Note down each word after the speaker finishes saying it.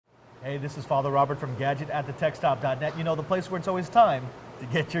Hey, this is Father Robert from GadgetAtTheTechStop.net. You know, the place where it's always time to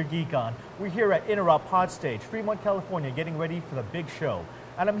get your geek on. We're here at Interop Podstage, Fremont, California, getting ready for the big show.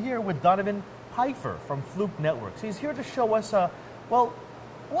 And I'm here with Donovan Pfeiffer from Fluke Networks. He's here to show us, well,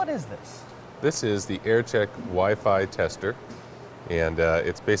 what is this? This is the AirCheck Wi-Fi tester, and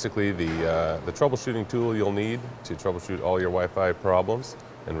it's basically the troubleshooting tool you'll need to troubleshoot all your Wi-Fi problems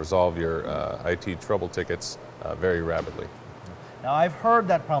and resolve your IT trouble tickets very rapidly. Now, I've heard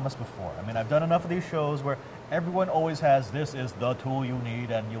that promise before. I mean, I've done enough of these shows where everyone always has, this is the tool you need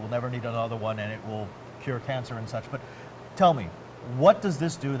and you'll never need another one and it will cure cancer and such. But tell me, what does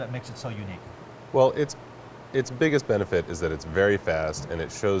this do that makes it so unique? Well, its biggest benefit is that it's very fast and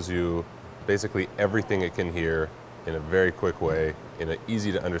it shows you basically everything it can hear in a very quick way, in an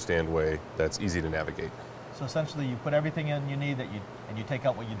easy to understand way that's easy to navigate. So essentially you put everything in you need and you take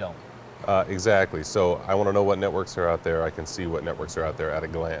out what you don't. Exactly. So I want to know what networks are out there. I can see what networks are out there at a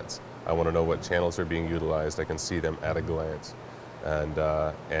glance. I want to know what channels are being utilized. I can see them at a glance,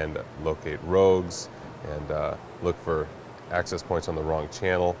 and locate rogues and look for access points on the wrong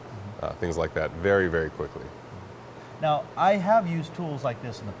channel, things like that, very, very quickly. Now, I have used tools like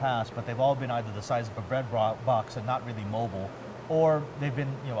this in the past, but they've all been either the size of a bread box and not really mobile, or they've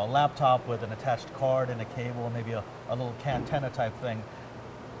been, you know, a laptop with an attached card and a cable and maybe a little antenna type thing.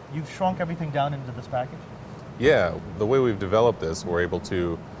 You've shrunk everything down into this package? Yeah, the way we've developed this, we're able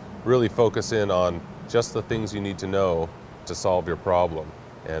to really focus in on just the things you need to know to solve your problem.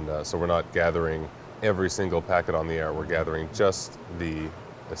 And so we're not gathering every single packet on the air. We're gathering just the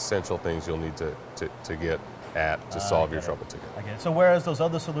essential things you'll need to get at to solve your trouble ticket. Okay. So whereas those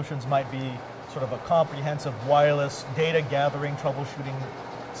other solutions might be sort of a comprehensive wireless data gathering troubleshooting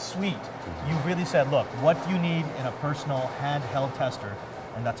suite, you've really said, look, what do you need in a personal handheld tester?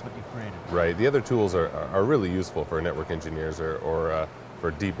 And that's what you've created. Right. The other tools are really useful for network engineers or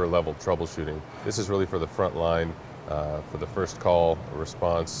for deeper level troubleshooting. This is really for the front line, for the first call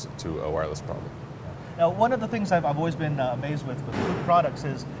response to a wireless problem. Now, one of the things I've always been amazed with Fluke products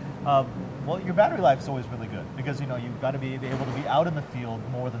is, well, your battery life is always really good because, you know, you've got to be able to be out in the field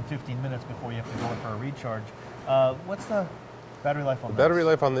more than 15 minutes before you have to go in for a recharge. What's the battery life on this? The battery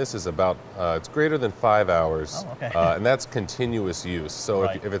life on this is about, it's greater than 5 hours, oh, okay. And that's continuous use. So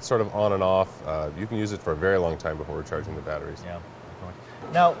right. if it's sort of on and off, you can use it for a very long time before recharging the batteries. Yeah.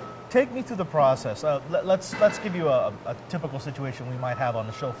 Now, take me through the process. Let's give you a typical situation we might have on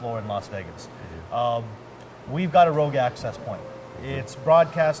the show floor in Las Vegas. We've got a rogue access point. It's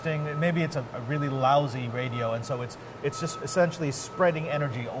broadcasting, maybe it's a really lousy radio, and so it's just essentially spreading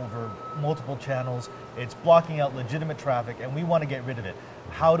energy over multiple channels. It's blocking out legitimate traffic, and we want to get rid of it.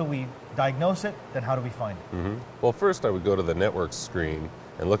 How do we diagnose it, then how do we find it? Well, first I would go to the network screen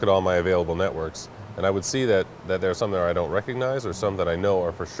and look at all my available networks, and I would see that there are some that I don't recognize or some that I know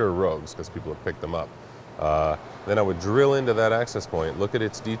are for sure rogues because people have picked them up. Then I would drill into that access point, look at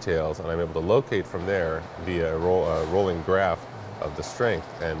its details, and I'm able to locate from there via a rolling graph of the strength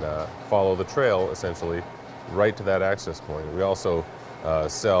and follow the trail essentially right to that access point. We also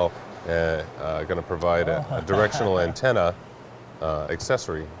sell, going to provide a directional antenna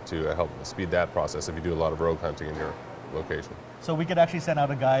accessory to help speed that process if you do a lot of rogue hunting in your location. So we could actually send out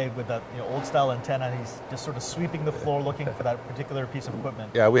a guy with a old style antenna and he's just sort of sweeping the floor looking for that particular piece of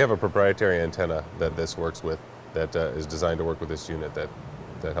equipment. Yeah, we have a proprietary antenna that this works with that is designed to work with this unit that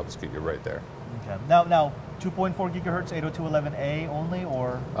helps get you right there. Okay. Now 2.4 gigahertz 802.11a only,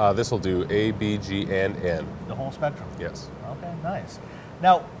 or? This will do A, B, G, and N. The whole spectrum? Yes. Okay, nice.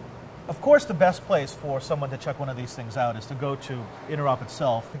 Now, of course, the best place for someone to check one of these things out is to go to Interop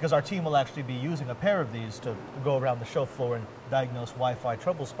itself, because our team will actually be using a pair of these to go around the show floor and diagnose Wi-Fi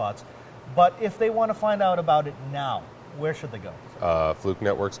trouble spots. But if they want to find out about it now, where should they go?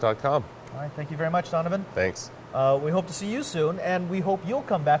 FlukeNetworks.com. All right, thank you very much, Donovan. Thanks. We hope to see you soon, and we hope you'll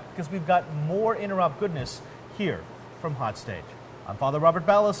come back because we've got more Interop goodness here from Hot Stage. I'm Father Robert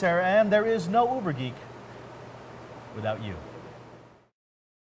Ballester, and there is no ubergeek without you.